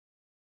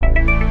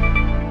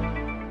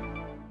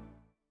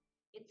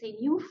It's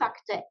a new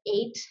factor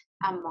VIII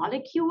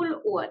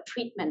molecule or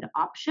treatment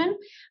option,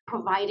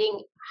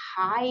 providing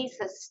high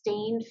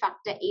sustained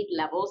factor VIII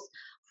levels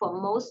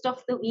for most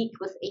of the week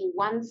with a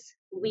once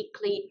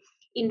weekly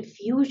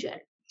infusion.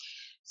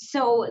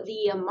 So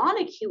the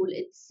molecule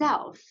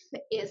itself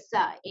is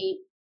a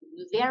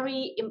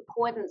very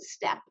important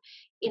step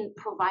in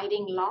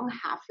providing long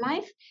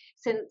half-life,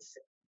 since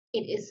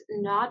it is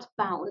not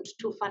bound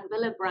to von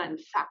Willebrand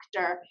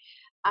factor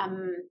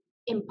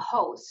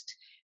imposed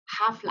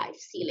half-life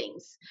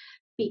ceilings,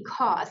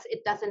 because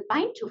it doesn't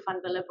bind to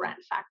von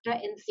Willebrand factor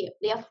and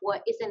therefore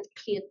isn't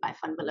cleared by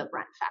von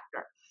Willebrand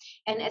factor.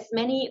 And as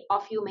many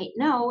of you may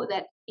know,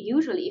 that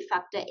usually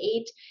factor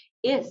VIII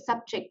is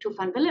subject to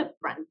von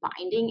Willebrand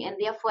binding, and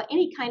therefore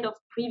any kind of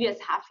previous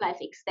half-life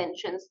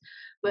extensions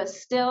were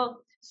still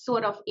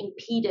sort of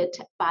impeded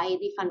by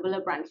the von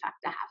Willebrand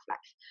factor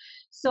half-life.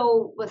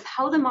 So with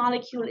how the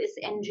molecule is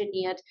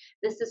engineered,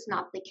 this is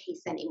not the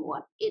case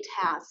anymore. It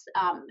has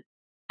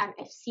an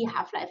Fc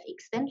half-life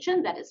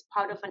extension that is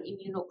part of an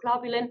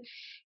immunoglobulin.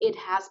 It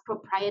has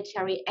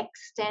proprietary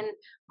X10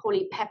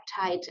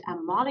 polypeptide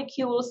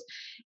molecules,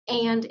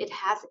 and it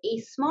has a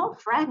small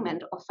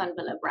fragment of von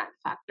Willebrand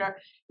factor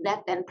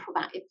that then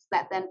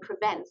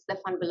prevents the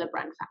von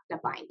Willebrand factor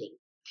binding.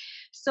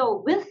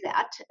 So with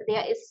that,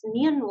 there is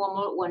near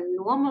normal or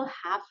normal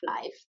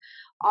half-life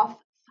of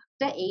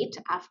factor VIII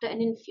after an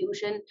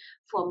infusion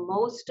for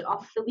most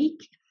of the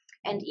week.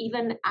 And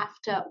even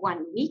after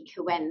 1 week,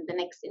 when the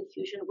next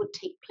infusion would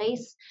take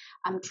place,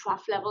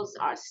 trough levels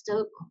are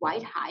still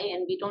quite high,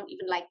 and we don't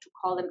even like to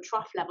call them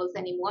trough levels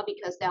anymore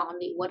because they're on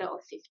the order of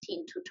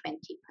 15 to 20%.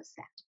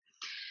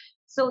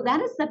 So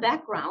that is the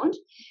background.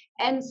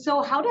 And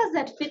so how does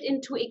that fit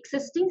into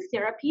existing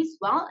therapies?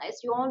 Well, as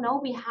you all know,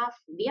 we have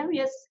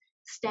various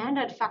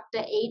standard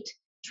factor VIII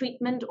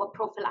treatment or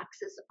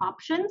prophylaxis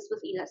options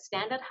with either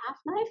standard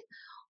half-life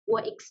or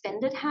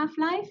extended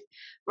half-life,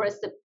 whereas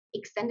the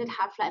extended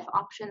half-life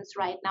options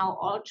right now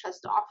all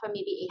just offer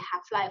maybe a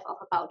half-life of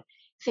about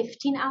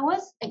 15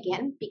 hours,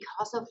 again,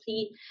 because of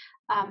the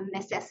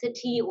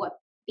necessity or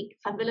the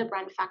von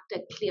Willebrand factor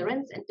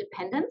clearance and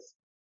dependence.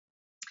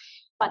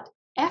 But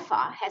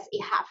EFA has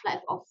a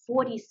half-life of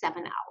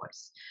 47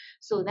 hours.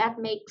 So that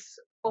makes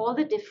all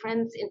the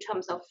difference in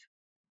terms of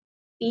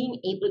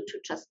being able to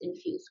just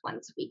infuse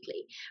once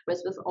weekly.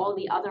 Whereas with all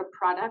the other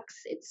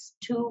products, it's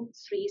 2,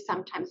 3,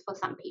 sometimes for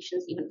some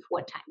patients, even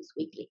 4 times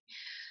weekly.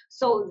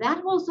 So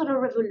that will sort of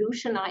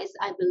revolutionize,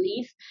 I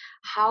believe,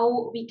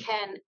 how we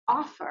can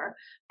offer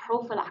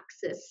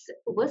prophylaxis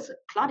with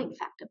clotting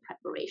factor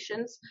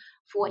preparations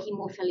for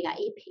hemophilia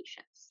A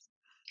patients.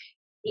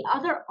 The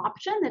other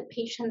option that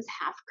patients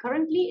have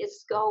currently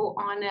is go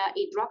on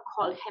a drug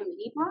called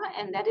Hemlibra,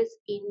 and that is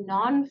a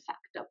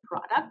non-factor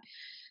product.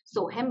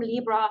 So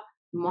Hemlibra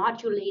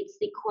modulates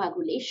the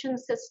coagulation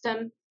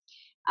system,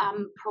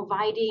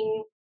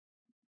 providing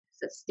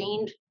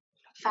sustained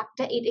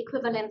factor VIII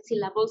equivalency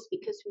levels,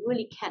 because we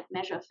really can't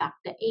measure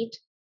factor VIII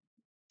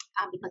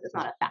because it's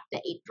not a factor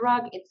VIII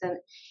drug,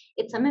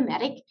 it's a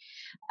mimetic,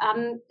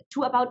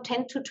 to about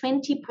 10 to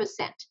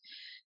 20%.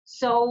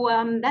 So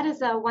that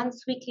is a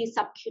once weekly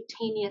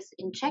subcutaneous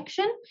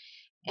injection,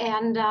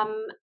 and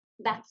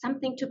that's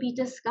something to be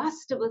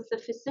discussed with the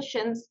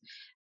physicians.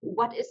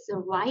 What is the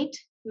right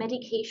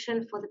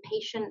medication for the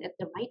patient at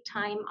the right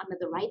time under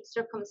the right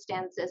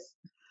circumstances?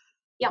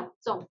 Yeah,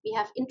 so we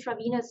have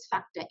intravenous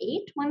factor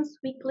VIII once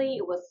weekly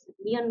with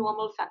near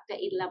normal factor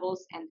VIII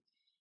levels, and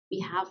we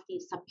have the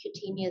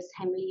subcutaneous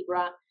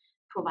Hemlibra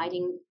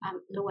providing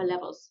lower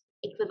levels,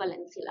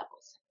 equivalency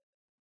levels.